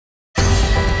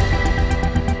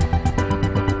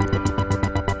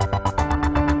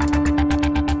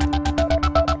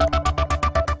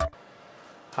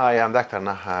Hi, I'm Dr.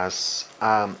 Nahas.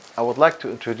 I would like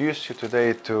to introduce you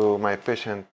today to my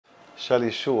patient, Shelly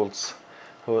Schultz,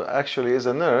 who actually is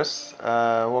a nurse,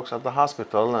 works at the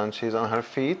hospital, and she's on her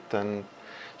feet, and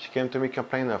she came to me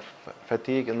complaining of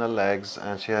fatigue in the legs,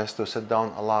 and she has to sit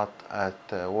down a lot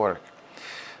at work.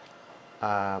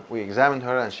 We examined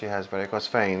her, and she has varicose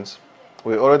veins.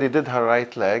 We already did her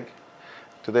right leg.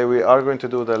 Today we are going to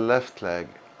do the left leg,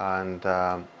 and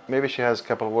maybe she has a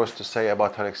couple of words to say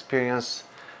about her experience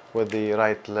with the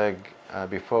right leg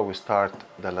before we start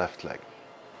the left leg.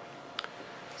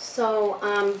 So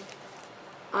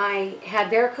I had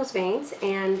varicose veins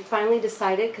and finally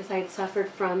decided, because I had suffered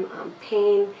from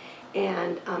pain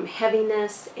and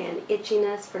heaviness and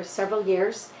itchiness for several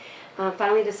years,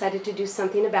 finally decided to do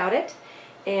something about it.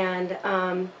 And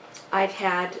I've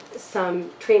had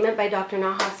some treatment by Dr.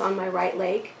 Nahas on my right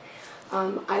leg.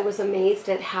 I was amazed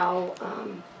at how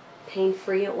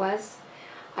pain-free it was.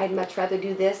 I'd much rather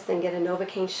do this than get a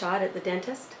Novocaine shot at the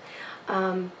dentist.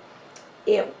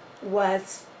 It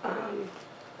was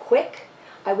quick.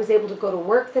 I was able to go to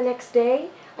work the next day.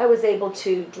 I was able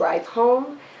to drive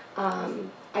home.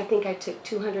 I think I took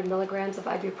 200 milligrams of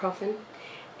ibuprofen,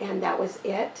 and that was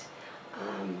it.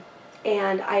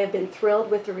 And I have been thrilled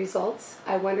with the results.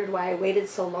 I wondered why I waited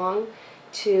so long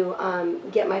to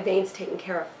get my veins taken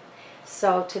care of.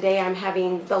 So today I'm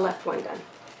having the left one done.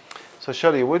 So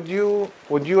Shelly, would you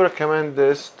recommend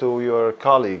this to your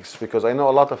colleagues? Because I know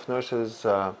a lot of nurses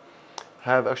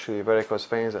have actually varicose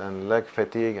veins and leg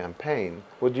fatigue and pain.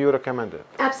 Would you recommend it?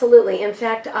 Absolutely. In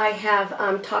fact, I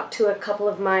have talked to a couple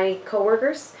of my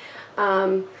coworkers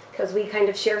because we kind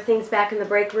of share things back in the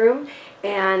break room.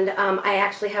 And I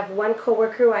actually have one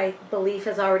coworker who I believe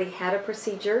has already had a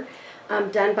procedure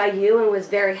done by you and was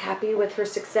very happy with her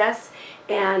success.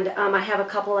 And I have a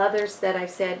couple others that I've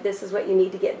said, this is what you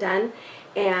need to get done.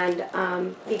 And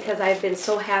because I've been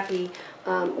so happy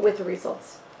with the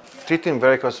results. Treating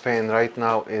varicose vein right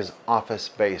now is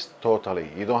office-based totally.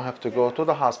 You don't have to go to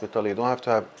the hospital. You don't have to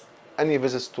have any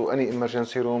visits to any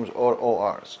emergency rooms or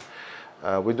ORs.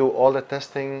 We do all the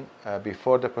testing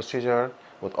before the procedure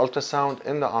with ultrasound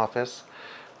in the office.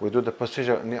 We do the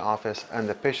procedure in the office, and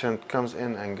the patient comes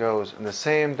in and goes in the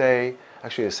same day,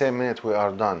 actually the same minute we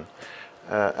are done.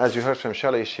 As you heard from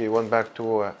Shelly, she went back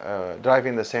to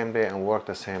driving the same day and worked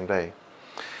the same day.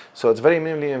 So it's very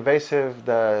minimally invasive.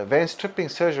 The vein stripping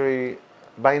surgery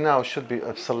by now should be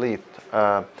obsolete.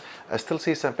 I still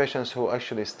see some patients who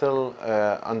actually still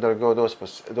undergo those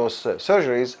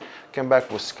surgeries, come back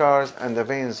with scars, and the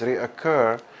veins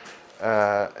reoccur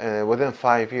within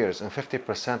 5 years, and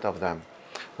 50% of them.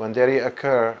 When they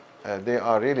reoccur, they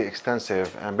are really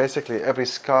extensive, and basically every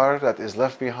scar that is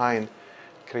left behind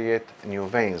create new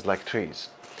veins like trees.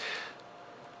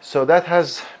 So that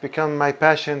has become my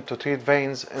passion, to treat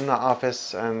veins in the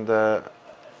office, and the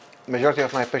majority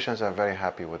of my patients are very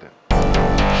happy with it.